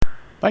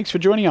Thanks for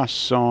joining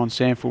us on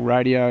SANFL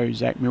Radio.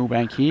 Zach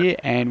Milbank here,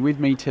 and with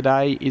me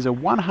today is a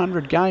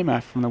 100 gamer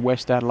from the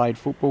West Adelaide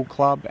Football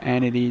Club,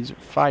 and it is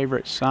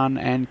favourite son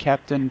and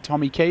captain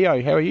Tommy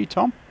Keogh. How are you,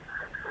 Tom?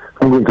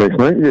 I'm good, thanks,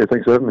 mate. Yeah,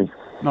 thanks for having me.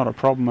 Not a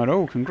problem at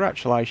all.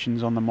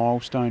 Congratulations on the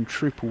milestone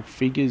triple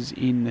figures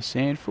in the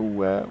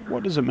SANFL.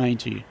 What does it mean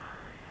to you?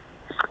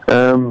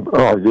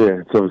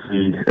 It's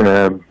obviously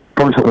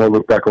probably something I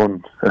look back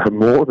on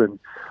more than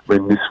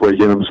when this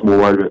weekend I'm just more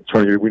worried about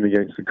trying to win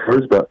against the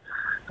Crows, but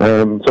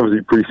it's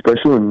obviously pretty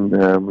special,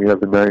 and we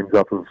have the names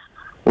up of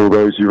all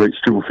those who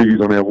reached triple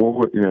figures on our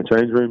wall in our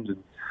change rooms.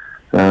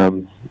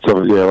 And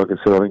like I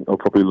said, I think I'll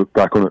probably look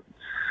back on it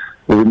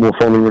a little bit more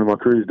fondly when my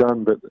career's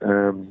done. But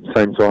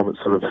same time, it's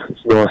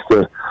nice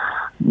to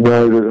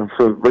know that I've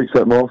sort of reached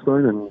that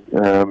milestone,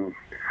 and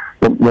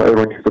not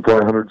everyone gets to play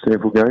 100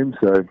 SANFL games,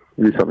 so it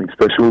is something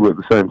special. But at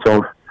the same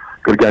time,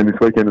 got a game this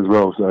weekend as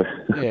well, so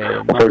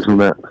yeah, I'll focus on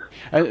that.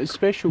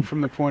 Special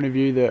from the point of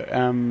view that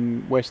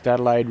West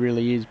Adelaide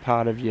really is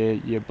part of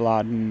your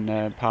blood,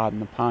 and pardon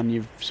the pun,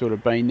 you've sort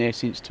of been there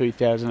since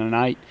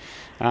 2008,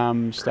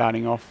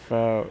 starting off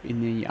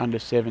in the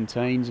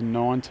under-17s and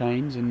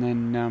 19s, and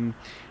then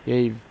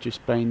you've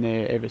just been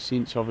there ever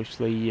since,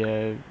 obviously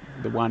the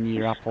 1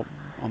 year up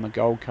on the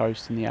Gold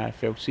Coast in the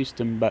AFL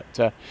system, but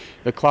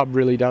the club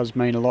really does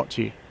mean a lot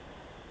to you.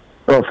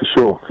 Oh, for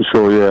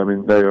sure, yeah. I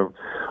mean, they are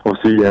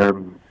obviously.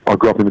 I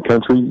grew up in the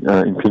country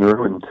in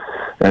Pinaroo,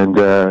 and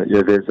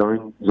they're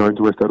zoned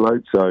to West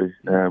Adelaide. So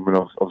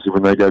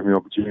when they gave me the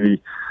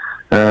opportunity,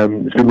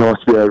 it's been nice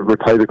to be able to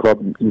repay the club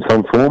in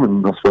some form,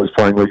 and I suppose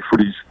playing league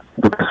footy's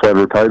the best way to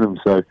repay them.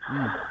 So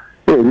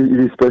it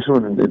is special,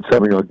 and it's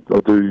something I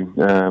do.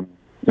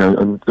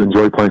 And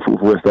enjoy playing football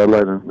for West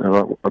Adelaide, and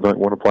I don't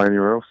want to play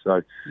anywhere else.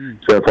 So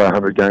to play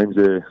 100 games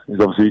there is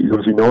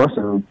obviously nice,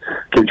 and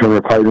keep trying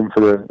to repay them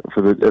for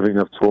the everything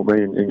they've taught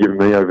me and given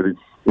me over the.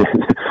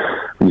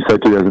 When you say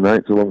 2008,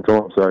 it's a long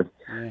time. So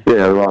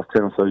the last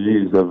 10 or so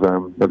years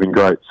they've been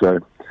great. So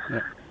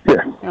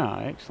yeah. Oh,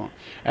 excellent.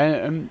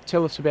 And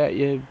tell us about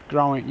your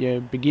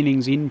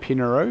beginnings in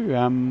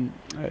Pinaroo.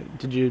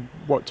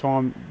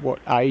 What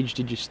age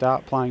did you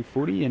start playing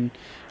footy? And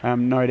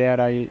no doubt,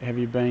 have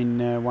you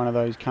been one of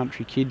those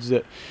country kids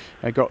that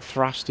got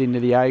thrust into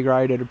the A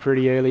grade at a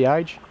pretty early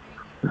age?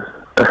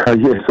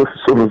 Yeah. So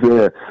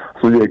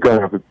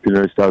growing up at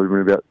Pinaroo started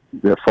when about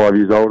 5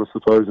 years old, I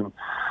suppose, and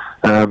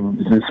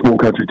it's in a small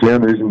country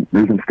town. There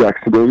isn't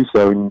stacks to do.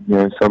 So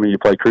in summer you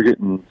play cricket,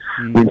 and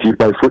winter you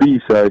play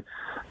footy. So.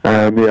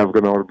 I've got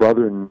an older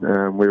brother,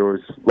 and we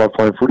always loved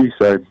playing footy.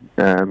 So,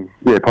 playing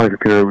for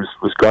Pinaroo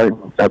was great.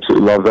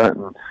 Absolutely love that.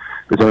 And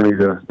there's only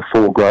the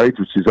 4 grades,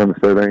 which is under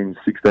 13,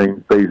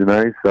 16, Bs and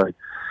As.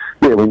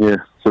 So, when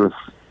you're sort of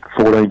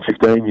 14,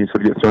 15, you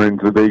sort of get thrown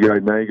into the B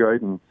grade and A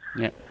grade, and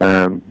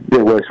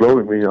it works well.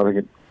 I think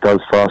it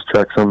does fast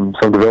track some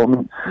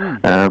development.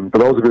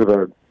 But I was a bit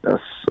of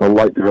a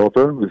late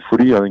developer with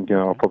footy. I think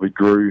I probably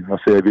grew a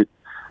fair bit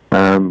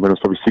when I was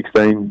probably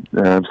 16,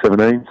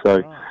 17.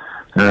 So.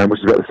 Which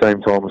is about the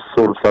same time I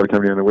sort of started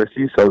coming down to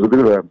Westies. So it was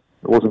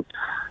it wasn't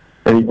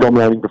any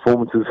dominating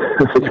performances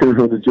for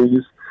Pinaroo and the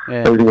juniors,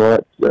 anything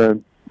like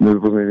that. There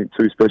wasn't anything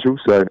too special.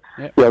 So,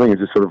 I think it's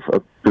just sort of a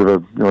bit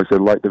of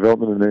a, late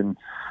development, and then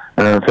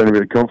found a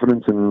bit of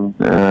confidence and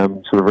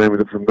sort of ran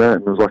with it from that.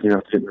 And I was lucky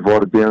enough to get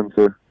invited down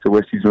to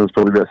Westies when I was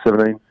probably about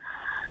 17.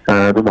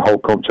 Then the whole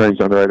comp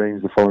changed under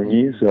 18s the following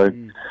year. So,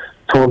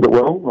 timed it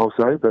well, I'll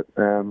say, but...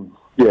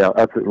 I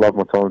absolutely love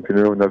my time in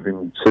Pinaroo, and they've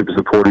been super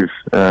supportive.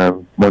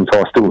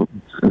 Still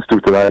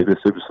today, they're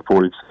super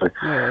supportive.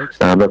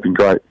 So they've been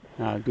great.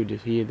 Good to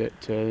hear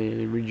that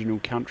the original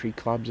country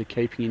clubs are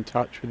keeping in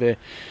touch with their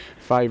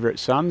favourite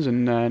sons,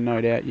 and no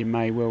doubt you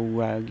may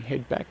well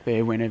head back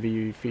there whenever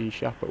you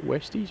finish up at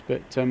Westies.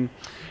 But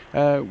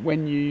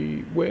when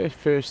you were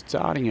first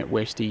starting at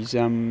Westies,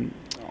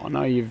 I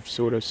know you've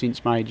sort of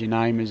since made your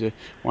name as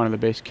one of the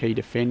best key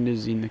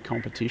defenders in the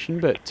competition,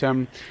 but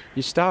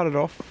you started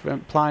off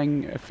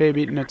playing a fair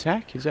bit in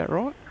attack, is that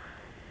right?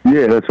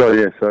 Yeah, that's right,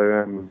 yeah.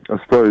 So I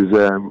suppose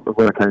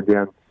when I came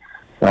down,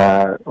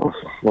 I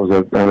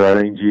was under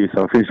 18 years,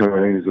 so I finished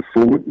under 18 as a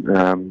forward,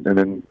 and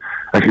then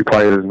actually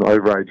played as an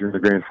overager in the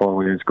grand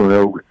final against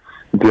Glenelg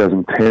in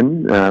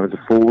 2010 as a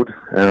forward,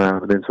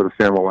 and then sort of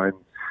found my way in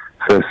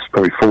first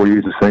probably 4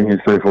 years of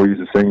seniors, 3 or 4 years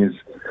of seniors.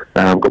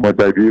 Got my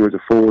debut as a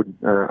forward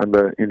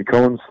under Andy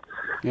Collins,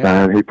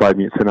 and he played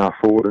me at centre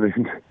forward,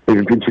 and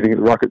even pinch hitting at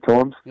the ruck at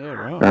times,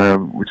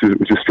 which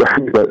is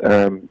strange, but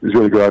it was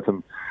really good.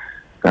 Some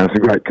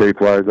great key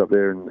players up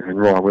there, and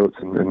Ryan Willits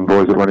and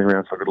boys that were running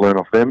around, so I could learn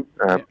off them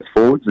as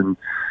forwards. And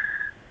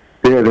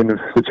then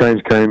the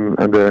change came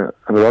under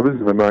others,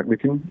 under Mark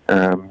Nicken.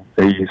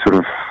 He sort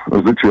of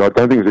was literally, I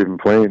don't think it was even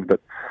planned, but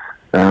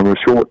we were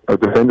short a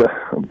defender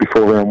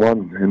before round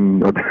 1,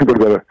 and I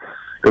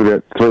got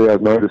about 3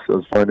 hours notice. I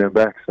was flying down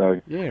back,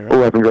 so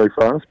all happened very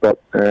fast. But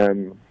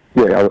I'm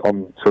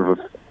sort of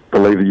a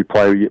believer you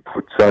play where you get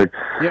put. So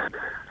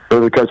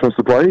the coach wants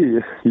to play,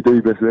 you do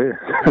your best there.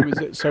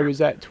 Was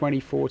that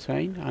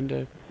 2014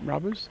 under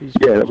Rubbers?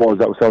 Yeah, that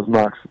was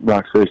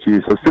Mark's first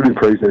year. So still in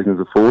pre-season as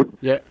a forward.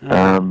 Yeah.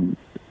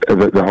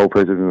 The whole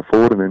pre-season as a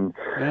forward, and then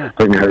I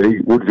think we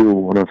had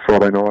Woodville on a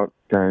Friday night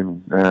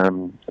game,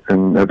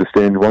 and had to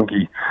stand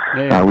Wonky,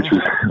 which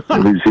was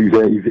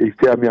he's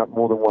towed me up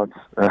more than once.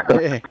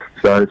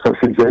 So it's not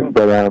since then,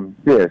 but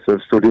so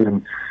still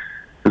doing.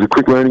 It was a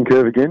quick learning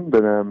curve again,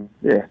 but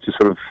just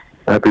sort of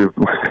happy.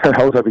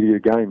 I was happy to get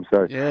a game,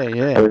 so I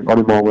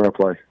didn't mind where I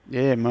play.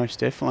 Yeah, most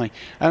definitely.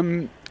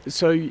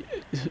 So,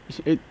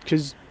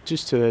 because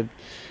just to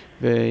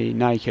the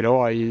naked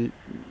eye, you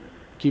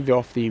give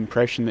off the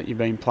impression that you've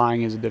been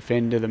playing as a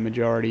defender the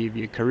majority of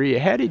your career.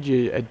 How did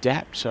you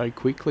adapt so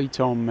quickly,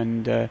 Tom,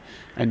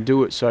 and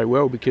do it so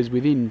well? Because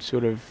within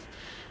sort of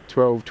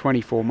 12,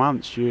 24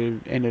 months, you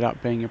ended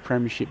up being a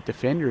premiership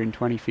defender in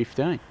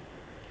 2015.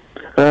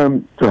 That's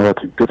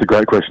a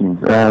great question.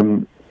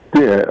 I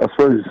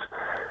suppose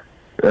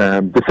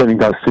defending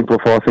does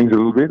simplify things a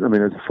little bit. I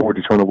mean, as a forward,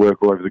 you're trying to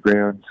work all over the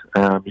ground.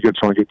 You've got to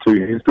try and get two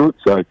hands to it.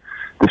 So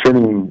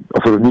defending,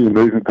 I sort of knew the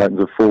movement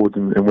patterns of forwards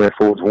and where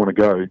forwards want to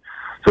go.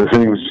 So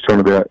defending was just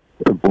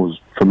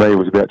for me, it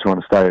was about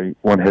trying to stay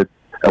one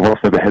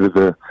step ahead of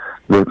the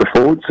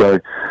forward. So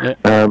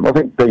I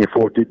think being a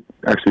forward did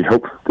actually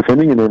help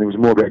defending, and then it was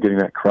more about getting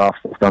that craft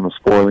stuff done of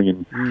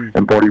spoiling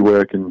and body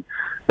work. And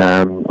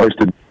I used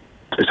to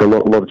just a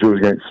lot of drills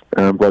against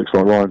blokes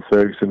like Ryan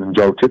Ferguson and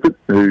Joel Tippett,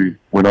 who,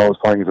 when I was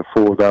playing as a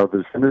forward, they were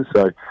the defenders.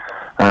 So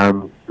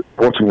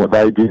watching what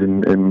they did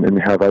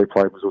and how they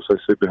played was also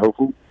super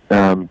helpful.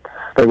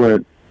 They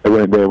weren't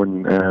there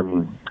when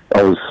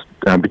I was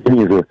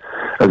beginning as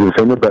a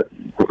defender, but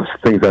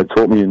things they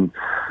taught me and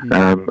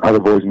other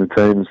boys in the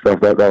team and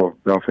stuff, they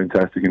were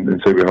fantastic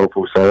and super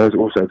helpful. So I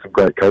also had some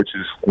great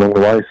coaches along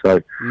the way.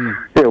 So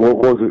it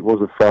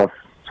was a fast.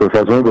 So if I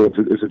remember,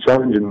 it's a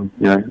challenge, and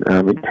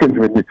again,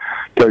 when your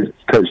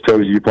coach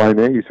tells you play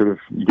there, you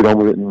get on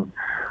with it and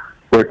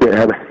work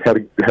out how to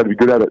be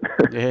good at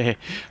it.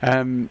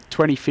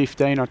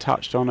 2015, I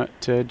touched on it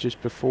just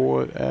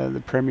before.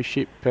 The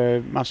premiership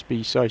must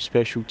be so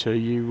special to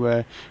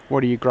you.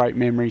 What are your great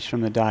memories from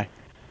the day?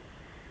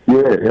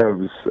 It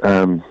was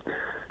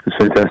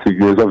fantastic.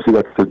 Because obviously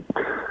that's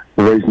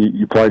the reason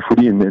you play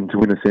footy, and to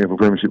win a sample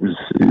premiership is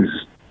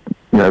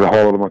the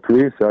highlight of my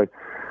career. So.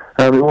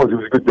 It was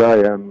a good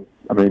day.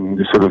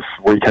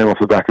 We came off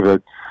the back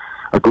of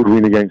a good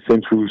win against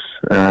Centrals,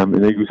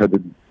 and Eagles had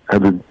the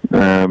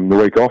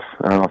week off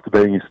after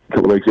being a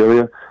couple of weeks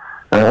earlier.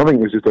 I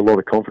think it was just a lot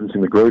of confidence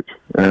in the group.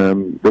 We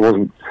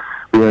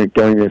weren't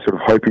going there sort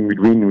of hoping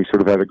we'd win. We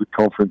sort of had a good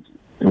confidence.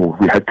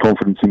 We had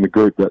confidence in the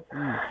group that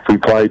if we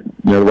played,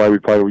 the way we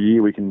played all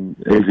year, we can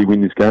easily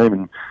win this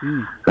game.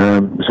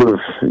 And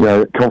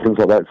confidence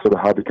like that's sort of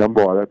hard to come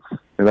by.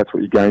 That's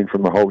what you gain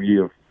from the whole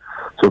year of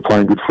sort of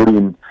playing good footy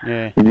and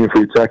in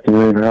for attack and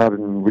working hard,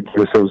 and we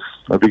give ourselves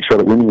a big shot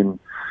at winning.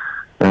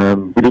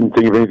 And we didn't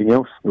think of anything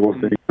else. There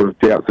wasn't any sort of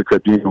doubts that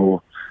crept in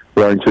or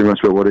worrying too much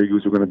about what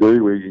Eagles were going to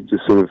do. We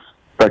just sort of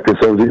backed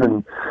ourselves in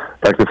and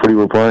backed the footy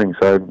we were playing.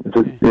 So it's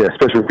a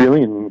special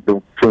feeling, and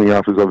the feeling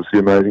after is obviously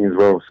amazing as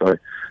well. So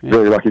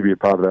very lucky to be a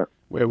part of that.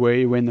 Where were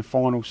you when the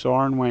final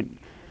siren went?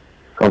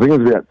 I think it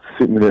was about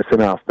sitting there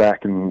centre half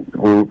back, and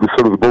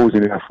the ball was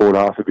in our forward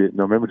half a bit,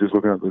 and I remember just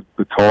looking at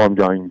the time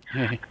going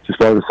just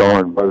by the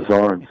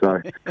siren.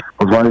 So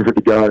I was waiting for it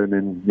to go, and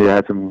then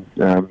had some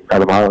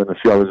Adam Hale and a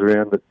few others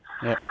around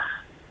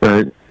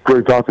that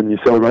group up, and you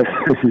celebrate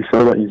and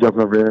you're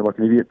jumping up around like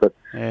an idiot. But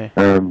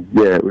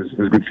it was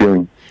a good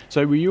feeling.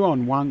 So were you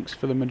on Wunks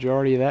for the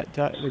majority of that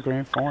day, the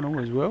grand final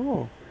as well?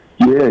 Or?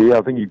 Yeah,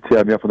 I think you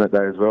towed me up on that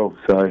day as well.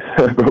 So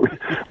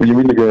when you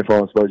win the grand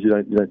final, I suppose you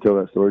don't tell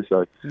that story.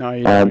 So no,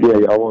 you don't.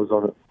 I was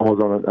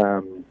on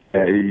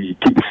it. He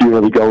kicked a few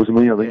early goals in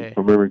me, I think, if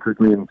I'm remembering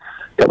correctly, and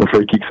a couple of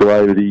free kicks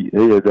away. But he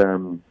had, I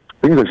think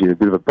it was actually a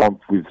bit of a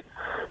bump with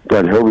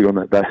Brad Helby on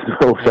that day as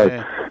well.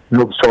 So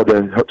Nobs tried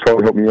to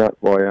help me out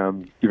by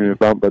giving him a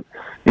bump, but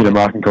in a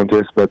marking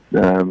contest. But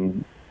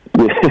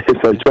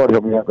so he tried to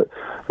help me out, but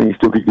I think he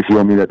still kicked a few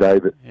on me that day.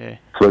 But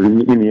so in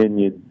the end,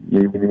 you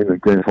when you win the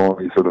grand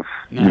final, you sort of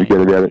you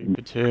get about it.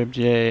 Perturbed,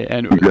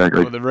 and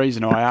exactly. The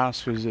reason I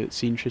asked was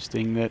it's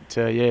interesting that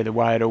the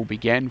way it all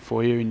began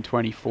for you in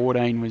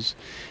 2014 was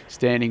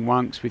standing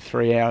Wunks with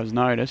 3 hours'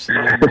 notice, and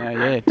then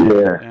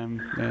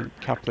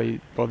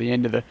by the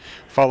end of the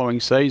following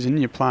season,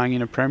 you're playing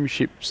in a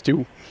premiership,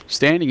 still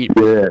standing it.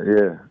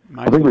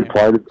 I think we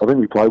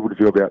played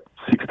Woodville about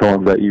 6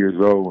 times that year as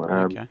well.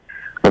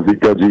 I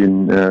think Dodgy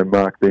and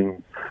Mark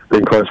being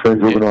close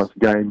friends, organised a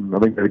game. I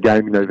think they had a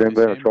game in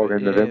November, a trial game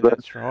in November.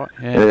 That's right.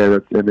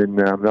 And then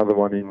another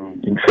one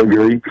in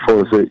February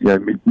before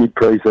the mid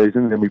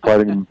pre-season. And then we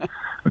played in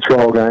a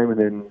trial game, and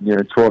then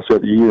twice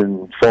throughout the year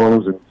and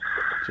finals. And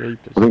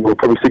Jeepers. I think we'll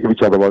probably sick of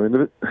each other by the end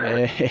of it.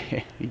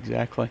 Yeah,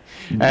 exactly.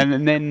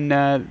 And then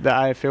the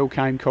AFL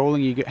came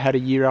calling. You had a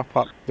year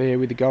up there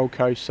with the Gold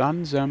Coast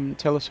Suns.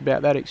 Tell us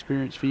about that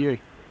experience for you.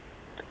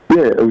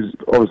 Yeah, it was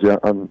obviously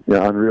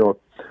unreal.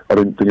 I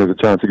didn't think there was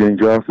a chance of getting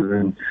drafted,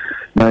 and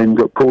name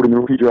got called in the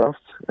rookie draft,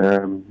 which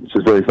I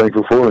was very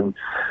thankful for. And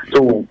it's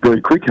all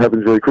very quick,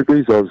 happened very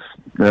quickly. So I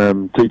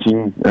was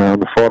teaching on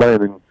the Friday,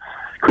 and then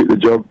quit the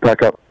job,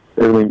 pack up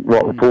everything,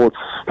 write reports,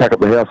 pack up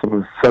the house on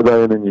the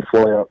Saturday, and then you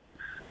fly out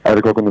 8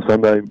 o'clock on the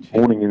Sunday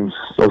morning, and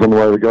I was on the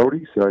way to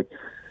Goldie. So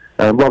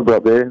loved it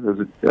up there. There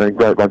was a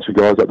great bunch of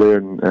guys up there,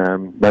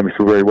 and made me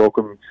feel very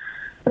welcome.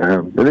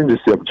 And then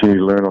just the opportunity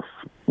to learn off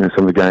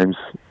some of the games,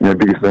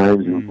 biggest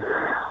names,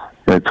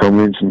 and Tom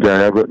Lynch and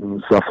Gary Ablett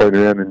and stuff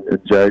floating around, and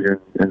Jagger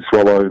and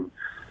Swallow. And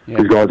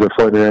these guys are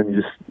floating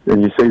around,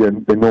 and you see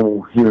them, they're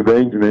normal human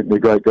beings, and they're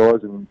great guys,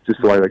 and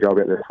just the way they go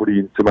about their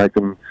footy to make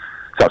them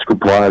such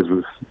good players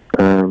was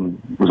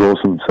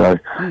awesome. So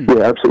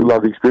yeah, absolutely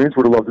love the experience.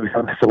 Would have loved to be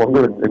there for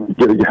longer and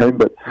get a game,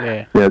 but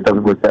it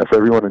doesn't work out for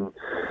everyone. And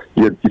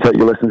you take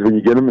your lessons when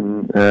you get them,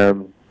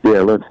 and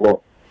learn a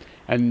lot.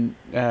 And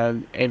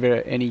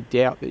ever any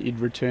doubt that you'd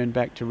return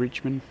back to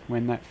Richmond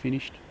when that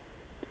finished?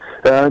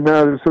 No,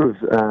 there was sort of.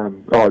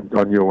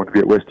 I knew I wanted to be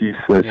at Westies,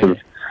 so sort of.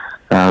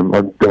 I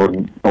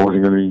wasn't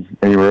going to be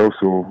anywhere else,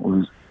 or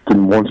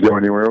didn't want to go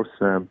anywhere else.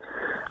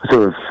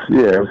 Sort of,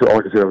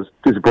 like I said, I was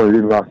disappointed it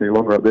didn't last any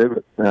longer up there,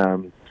 but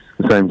at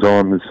the same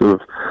time, it's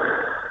sort of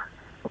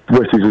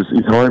Westies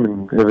is home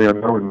and everything I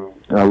know,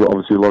 and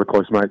obviously a lot of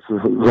close mates. I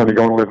was only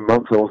gone 11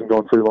 months, so I wasn't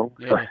gone too long.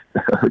 So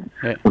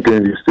my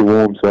Guernsey was still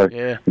warm, so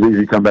it was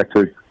easy to come back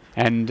to.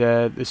 And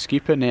the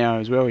skipper now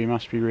as well, you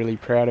must be really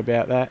proud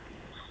about that.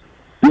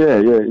 Yeah,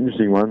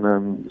 interesting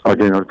one.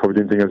 Again, I probably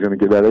didn't think I was going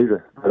to get that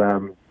either, but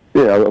I'm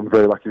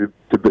very lucky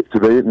to be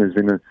it, and there's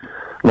been a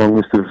long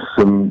list of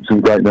some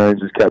great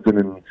names as captain,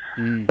 and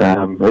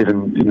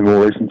even in the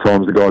more recent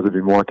times, the guys that have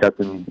been my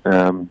captain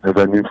have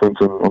had an influence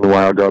on the way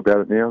I go about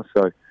it now.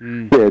 So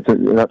it's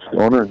an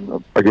absolute honour,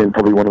 and again,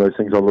 probably one of those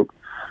things I look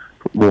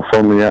more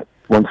fondly at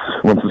once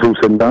it's all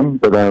said and done.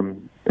 But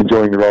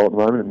enjoying the role at the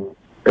moment,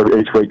 and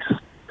each week's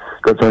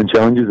got its own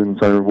challenges and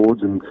its own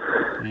rewards, and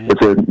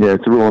it's a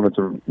real honour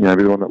to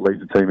be the one that leads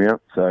the team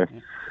out. So.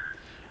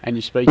 And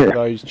you speak of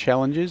those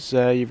challenges.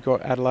 You've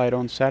got Adelaide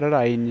on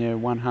Saturday in your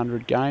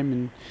 100th game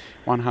and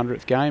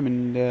 100th game,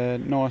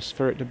 and nice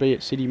for it to be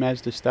at City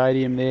Mazda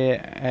Stadium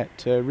there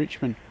at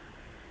Richmond.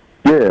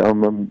 Yeah,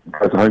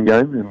 it's a home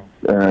game,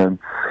 and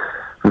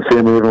the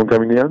family, everyone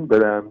coming down.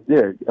 But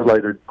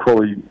Adelaide are a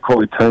quality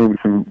team with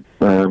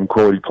some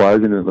quality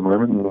players in it at the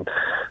moment, and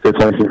they're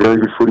playing some very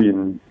good footy,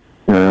 and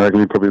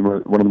arguably probably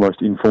one of the most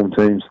informed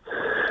teams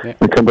in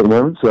the country at the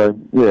moment. So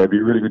it'd be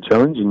a really good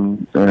challenge,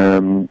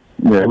 and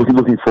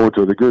looking forward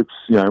to it. The groups,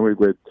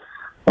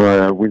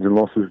 we're wins and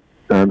losses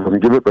doesn't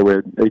give it, but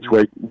we're each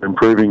week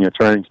improving. Our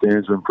training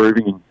standards are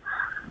improving,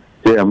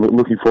 and I'm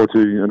looking forward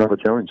to another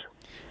challenge.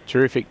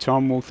 Terrific,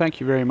 Tom. Well, thank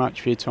you very much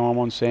for your time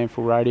on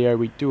SANFL Radio.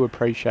 We do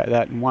appreciate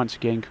that, and once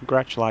again,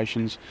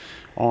 congratulations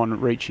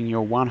on reaching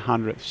your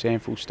 100th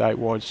SANFL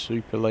statewide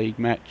Super League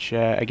match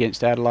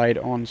against Adelaide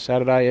on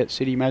Saturday at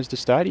City Mazda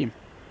Stadium.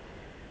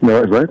 No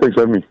worries, mate. Thanks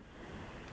for having me.